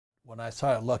When I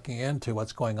started looking into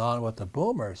what's going on with the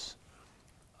boomers,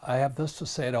 I have this to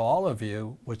say to all of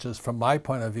you, which is from my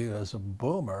point of view as a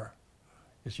boomer,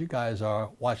 is you guys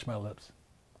are, watch my lips.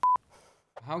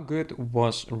 How good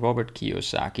was Robert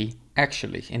Kiyosaki?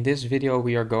 Actually, in this video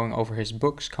we are going over his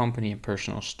books, company and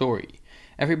personal story.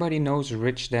 Everybody knows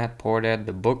Rich Dad Poor Dad,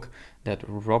 the book that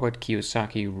Robert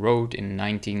Kiyosaki wrote in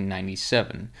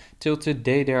 1997. Till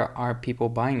today there are people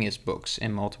buying his books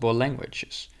in multiple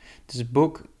languages. This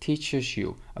book teaches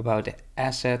you about the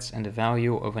assets and the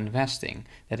value of investing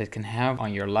that it can have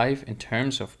on your life in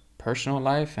terms of personal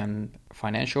life and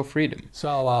financial freedom.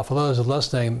 So for those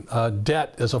listening,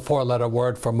 debt is a four-letter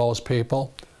word for most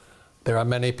people. There are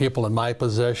many people in my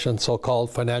position,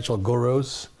 so-called financial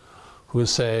gurus, who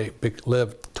say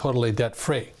live totally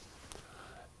debt-free.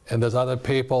 And there's other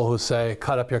people who say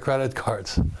cut up your credit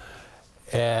cards.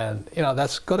 And you know,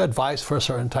 that's good advice for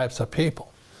certain types of people.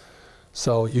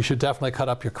 So you should definitely cut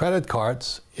up your credit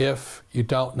cards if you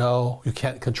don't know, you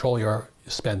can't control your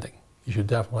spending. You should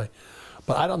definitely.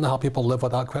 But I don't know how people live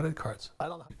without credit cards. I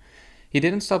don't know. He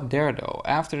didn't stop there though.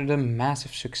 After the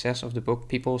massive success of the book,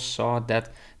 people saw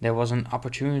that there was an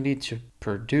opportunity to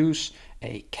produce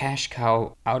a cash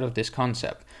cow out of this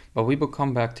concept. But we will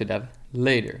come back to that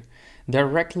later.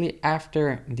 Directly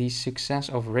after the success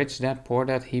of Rich Dad Poor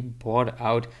Dad, he brought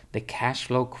out the cash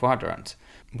flow quadrant,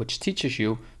 which teaches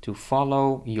you to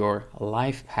follow your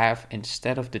life path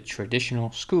instead of the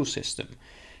traditional school system.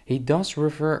 He does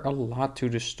refer a lot to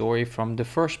the story from the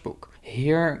first book.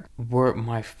 Here were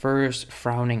my first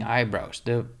frowning eyebrows.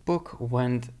 The book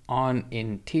went on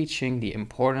in teaching the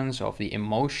importance of the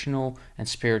emotional and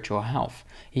spiritual health.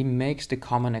 He makes the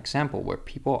common example where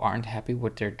people aren't happy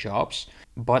with their jobs,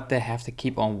 but they have to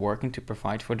keep on working to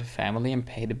provide for the family and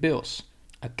pay the bills.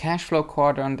 A cash flow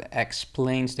quadrant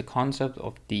explains the concept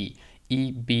of the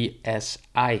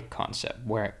EBSI concept,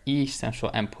 where E stands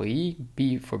for employee,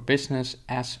 B for business,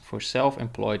 S for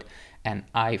self-employed, and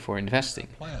I for investing.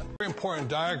 A very important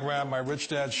diagram my rich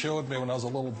dad showed me when I was a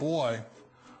little boy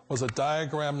was a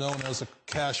diagram known as a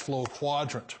cash flow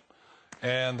quadrant.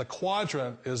 And the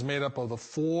quadrant is made up of the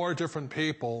four different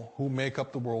people who make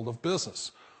up the world of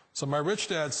business. So my rich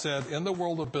dad said, in the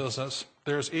world of business,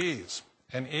 there's E's,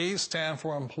 and E's stand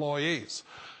for employees.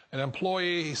 An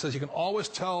employee, he says, you can always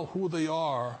tell who they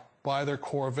are by their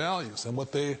core values. And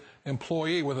what the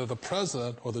employee, whether the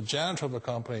president or the janitor of the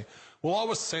company, will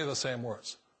always say the same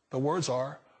words. The words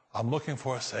are, I'm looking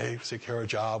for a safe, secure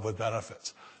job with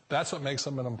benefits. That's what makes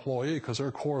them an employee, because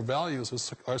their core values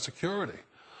are security.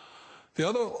 The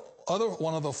other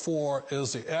one of the four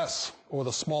is the S, or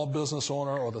the small business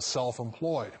owner or the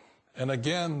self-employed. And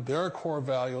again, their core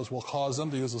values will cause them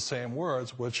to use the same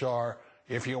words, which are,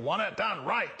 if you want it done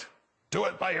right, do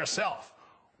it by yourself.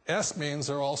 S means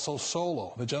they're also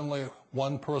solo. They're generally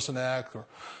one-person act, or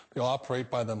they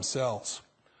operate by themselves.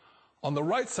 On the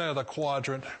right side of the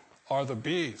quadrant are the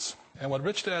B's. And what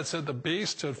Rich Dad said the B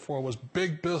stood for was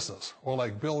big business, or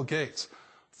like Bill Gates.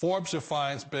 Forbes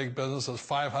defines big business as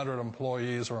 500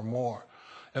 employees or more.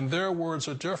 And their words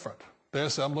are different. They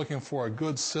say, I'm looking for a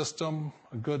good system,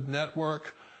 a good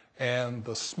network, and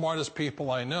the smartest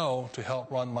people I know to help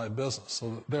run my business.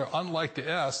 So they're unlike the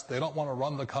S. They don't want to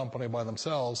run the company by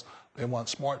themselves. They want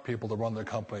smart people to run their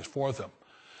companies for them.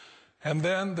 And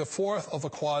then the fourth of the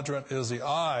quadrant is the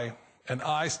I, and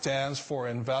I stands for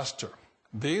investor.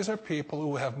 These are people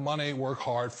who have money work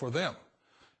hard for them.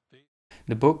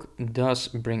 The book does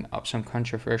bring up some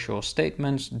controversial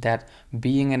statements that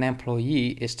being an employee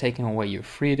is taking away your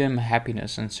freedom,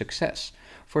 happiness, and success.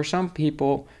 For some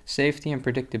people, safety and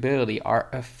predictability are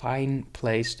a fine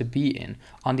place to be in.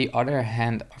 On the other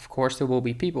hand, of course, there will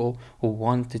be people who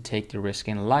want to take the risk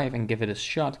in life and give it a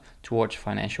shot towards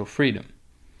financial freedom,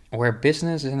 where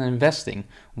business and investing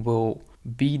will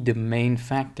be the main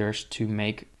factors to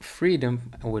make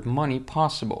freedom with money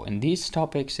possible. In these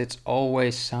topics, it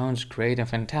always sounds great and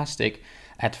fantastic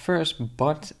at first,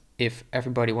 but if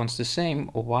everybody wants the same,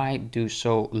 why do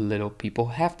so little people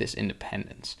have this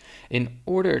independence? In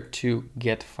order to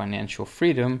get financial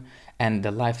freedom and the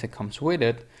life that comes with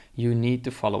it, you need to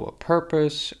follow a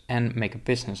purpose and make a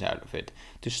business out of it.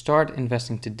 To start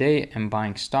investing today and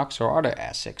buying stocks or other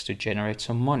assets to generate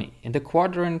some money. In the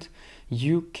quadrant,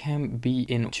 you can be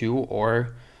in two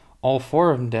or all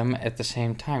four of them at the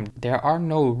same time. There are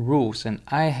no rules, and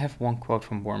I have one quote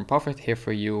from Warren Buffett here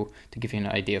for you to give you an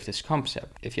idea of this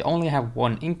concept. If you only have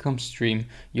one income stream,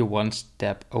 you're one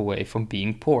step away from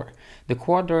being poor. The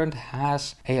quadrant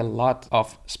has a lot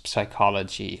of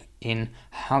psychology in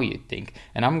how you think,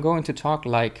 and I'm going to talk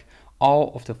like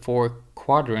all of the four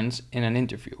quadrants in an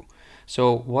interview.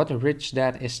 So what Rich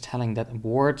Dad is telling, that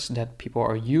words that people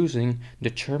are using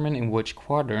determine in which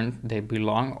quadrant they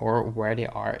belong or where they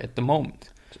are at the moment.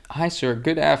 Hi sir,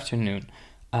 good afternoon.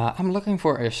 I'm looking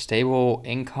for a stable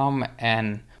income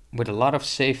and with a lot of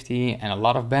safety and a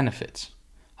lot of benefits.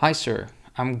 Hi sir,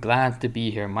 I'm glad to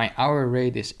be here. My hour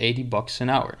rate is $80 an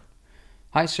hour.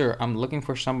 Hi sir, I'm looking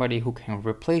for somebody who can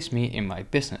replace me in my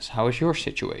business. How is your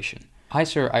situation? Hi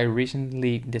sir, I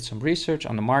recently did some research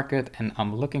on the market and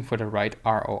I'm looking for the right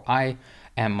ROI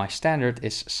and my standard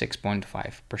is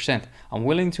 6.5%. I'm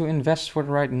willing to invest for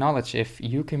the right knowledge if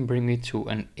you can bring me to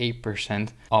an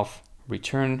 8% of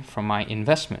return from my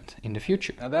investment in the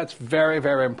future. Now that's very,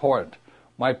 very important.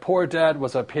 My poor dad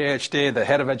was a PhD, the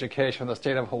head of education in the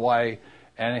state of Hawaii,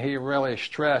 and he really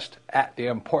stressed at the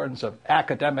importance of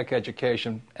academic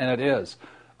education, and it is.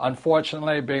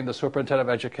 Unfortunately, being the superintendent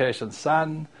of education's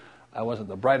son, I wasn't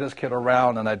the brightest kid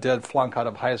around, and I did flunk out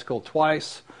of high school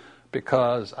twice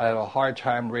because I had a hard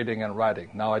time reading and writing.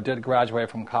 Now, I did graduate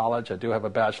from college. I do have a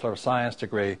Bachelor of Science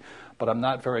degree, but I'm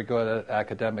not very good at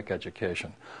academic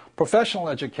education. Professional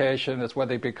education is where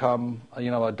they become,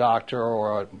 a doctor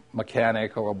or a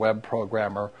mechanic or a web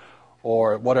programmer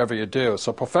or whatever you do.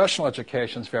 So professional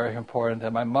education is very important,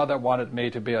 and my mother wanted me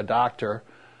to be a doctor,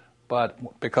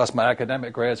 but because my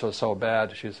academic grades were so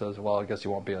bad, she says, well, I guess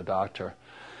you won't be a doctor.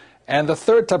 And the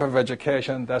third type of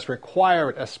education that's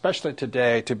required, especially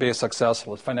today, to be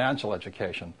successful is financial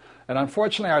education. And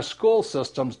unfortunately, our school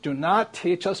systems do not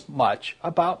teach us much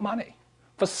about money.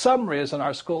 For some reason,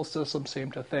 our school systems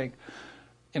seem to think,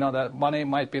 that money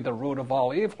might be the root of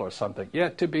all evil or something.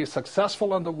 Yet to be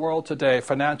successful in the world today,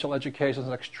 financial education is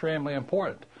extremely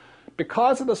important.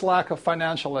 Because of this lack of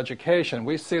financial education,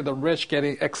 we see the rich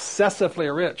getting excessively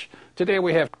rich. Today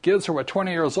we have kids who are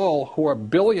 20 years old who are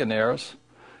billionaires,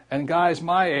 and guys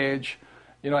my age,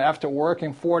 after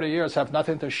working 40 years have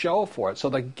nothing to show for it. So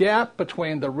the gap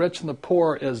between the rich and the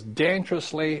poor is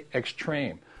dangerously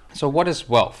extreme. So what is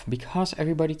wealth? Because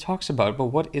everybody talks about it, but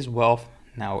what is wealth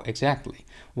now exactly?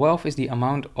 Wealth is the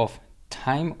amount of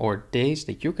time or days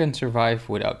that you can survive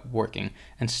without working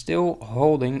and still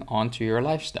holding on to your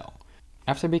lifestyle.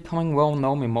 After becoming well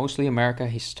known in mostly America,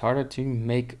 he started to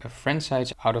make a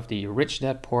franchise out of the Rich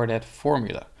Dad Poor Dad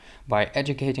formula by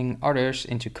educating others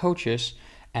into coaches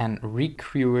and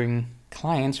recruiting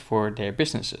clients for their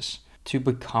businesses to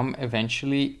become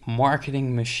eventually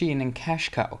marketing machine and cash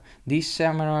cow. These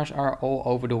seminars are all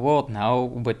over the world now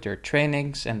with their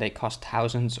trainings and they cost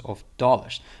thousands of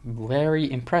dollars.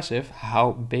 Very impressive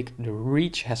how big the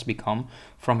reach has become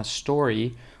from a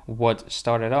story what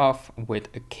started off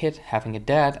with a kid having a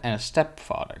dad and a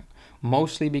stepfather,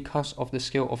 mostly because of the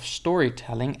skill of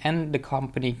storytelling and the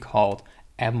company called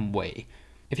Amway.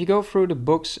 If you go through the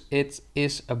books, it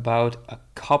is about a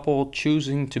couple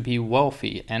choosing to be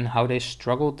wealthy and how they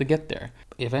struggle to get there.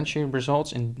 It eventually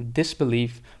results in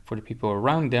disbelief for the people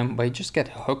around them, but you just get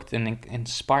hooked and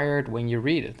inspired when you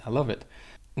read it. I love it.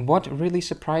 What really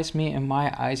surprised me in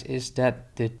my eyes is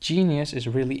that the genius is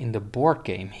really in the board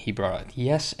game he brought.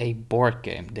 Yes, a board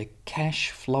game, the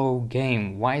cash flow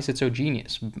game. Why is it so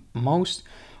genius? Most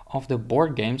of the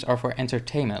board games are for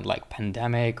entertainment, like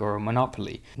Pandemic or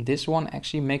Monopoly. This one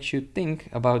actually makes you think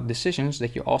about decisions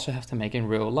that you also have to make in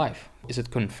real life. Is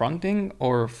it confronting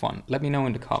or fun? Let me know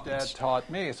in the comments. Dad taught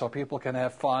me so people can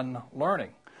have fun learning.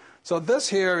 So this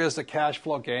here is the cash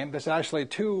flow game. There's actually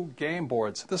two game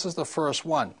boards. This is the first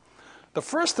one. The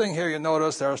first thing here you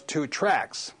notice there's two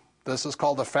tracks. This is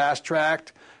called the fast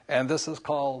track, and this is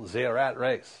called the rat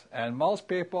race. And most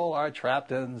people are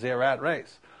trapped in the rat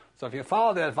race. So if you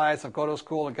follow the advice of go to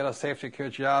school and get a safe, secure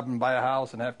job and buy a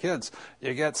house and have kids,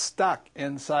 you get stuck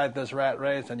inside this rat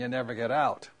race and you never get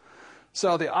out.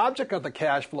 So the object of the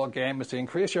cash flow game is to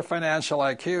increase your financial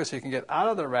IQ so you can get out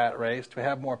of the rat race, to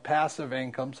have more passive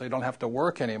income so you don't have to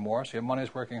work anymore, so your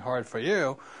money's working hard for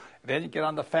you. Then you get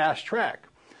on the fast track.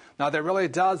 Now, there really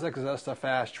does exist a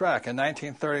fast track. In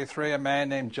 1933, a man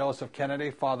named Joseph Kennedy,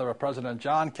 father of President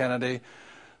John Kennedy,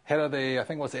 head of the, I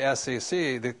think it was the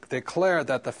SEC, declared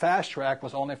that the fast track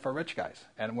was only for rich guys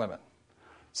and women.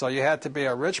 So you had to be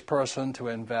a rich person to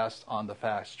invest on the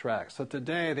fast track. So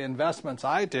today, the investments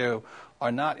I do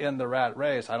are not in the rat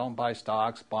race. I don't buy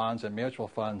stocks, bonds, and mutual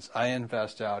funds. I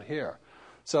invest out here.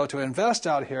 So to invest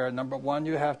out here, number one,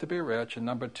 you have to be rich, and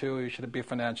number two, you should be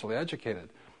financially educated.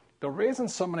 The reason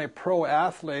so many pro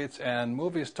athletes and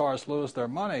movie stars lose their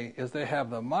money is they have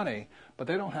the money, but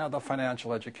they don't have the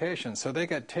financial education. So they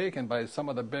get taken by some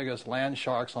of the biggest land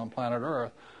sharks on planet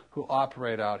Earth who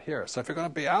operate out here. So if you're going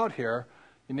to be out here,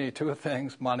 you need two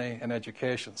things, money and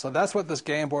education. So that's what this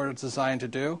game board is designed to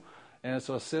do, and it's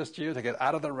to assist you to get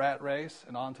out of the rat race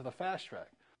and onto the fast track.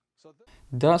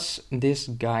 Does this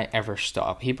guy ever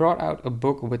stop? He brought out a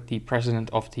book with the President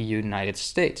of the United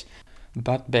States.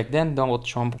 But back then Donald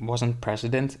Trump wasn't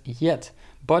president yet.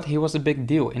 But he was a big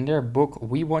deal. In their book,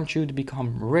 We Want You to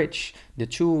Become Rich, the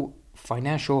two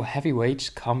financial heavyweights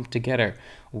come together,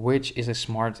 which is a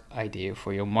smart idea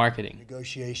for your marketing.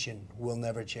 Negotiation will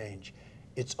never change.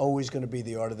 It's always going to be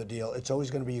the art of the deal. It's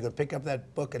always going to be, you can pick up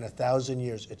that book in 1,000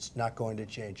 years, it's not going to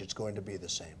change. It's going to be the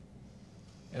same.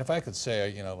 And if I could say,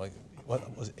 you know, like, what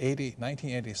was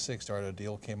 1986, the art of the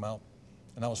deal came out,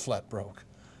 and I was flat broke.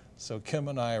 So Kim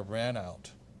and I ran out,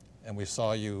 and we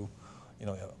saw you, you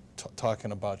know,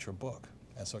 talking about your book.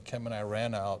 And so Kim and I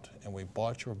ran out, and we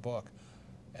bought your book.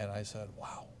 And I said,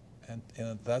 wow. And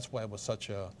that's why it was such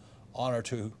an honor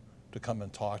to come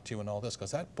and talk to you and all this,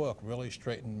 because that book really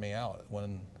straightened me out.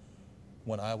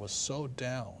 When I was so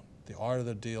down, the art of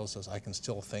the deal says I can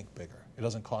still think bigger. It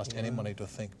doesn't cost any money to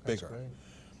think bigger. That's great.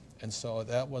 And so it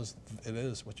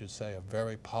is what you'd say, a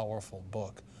very powerful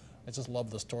book. I just love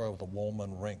the story of the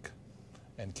Woolman Rink.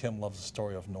 And Kim loves the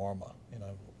story of Norma. You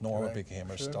know, Norma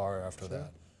became a star after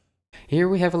that. Here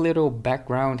we have a little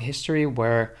background history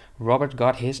where Robert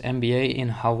got his MBA in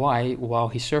Hawaii while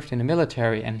he served in the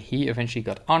military, and he eventually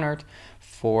got honored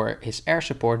for his air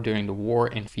support during the war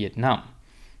in Vietnam.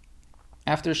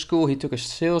 After school, he took a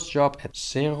sales job at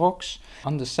Xerox.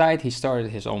 On the side, he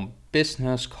started his own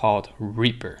business called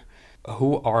Reaper,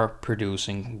 who are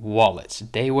producing wallets.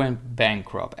 They went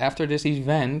bankrupt. After this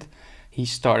event, he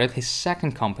started his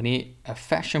second company, a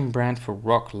fashion brand for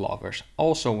rock lovers,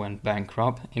 also went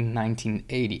bankrupt in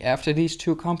 1980. After these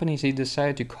two companies, he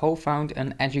decided to co-found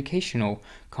an educational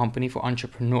company for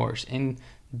entrepreneurs. In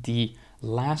the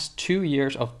last 2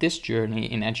 years of this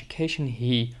journey in education,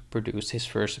 he produced his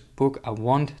first book, I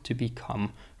Want to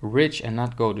Become Rich and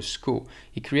Not Go to School.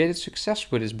 He created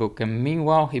success with his book, and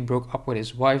meanwhile he broke up with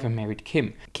his wife and married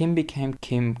Kim. Kim became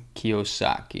Kim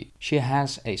Kiyosaki. She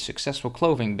has a successful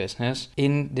clothing business.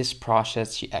 In this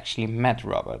process, she actually met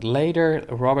Robert. Later,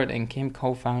 Robert and Kim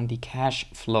co-founded the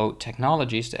Cashflow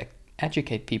technologies to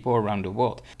educate people around the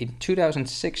world. In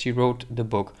 2006, he wrote the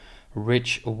book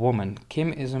Rich Woman.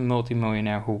 Kim is a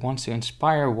multimillionaire who wants to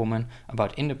inspire women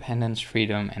about independence,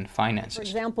 freedom, and finances. For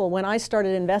example, when I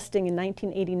started investing in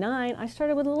 1989, I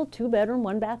started with a little 2-bedroom,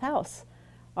 1-bath house.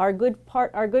 Our good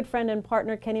friend and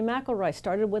partner Kenny McElroy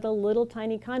started with a little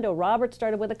tiny condo. Robert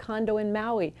started with a condo in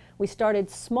Maui. We started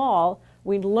small,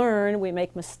 we learn, we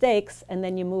make mistakes, and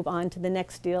then you move on to the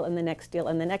next deal and the next deal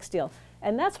and the next deal.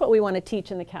 And that's what we want to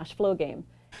teach in the cash flow game.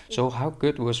 So how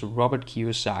good was Robert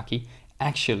Kiyosaki?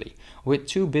 Actually, with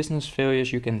 2 business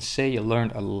failures, you can say you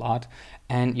learned a lot,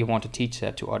 and you want to teach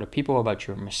that to other people about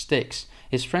your mistakes.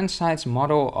 His friend side's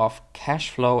model of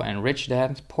cash flow and rich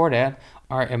dad, poor dad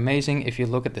are amazing if you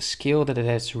look at the scale that it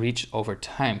has reached over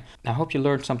time. I hope you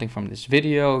learned something from this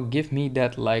video. Give me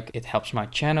that like, it helps my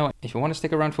channel. If you want to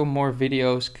stick around for more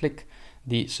videos, click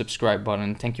the subscribe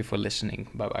button. Thank you for listening.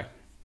 Bye bye.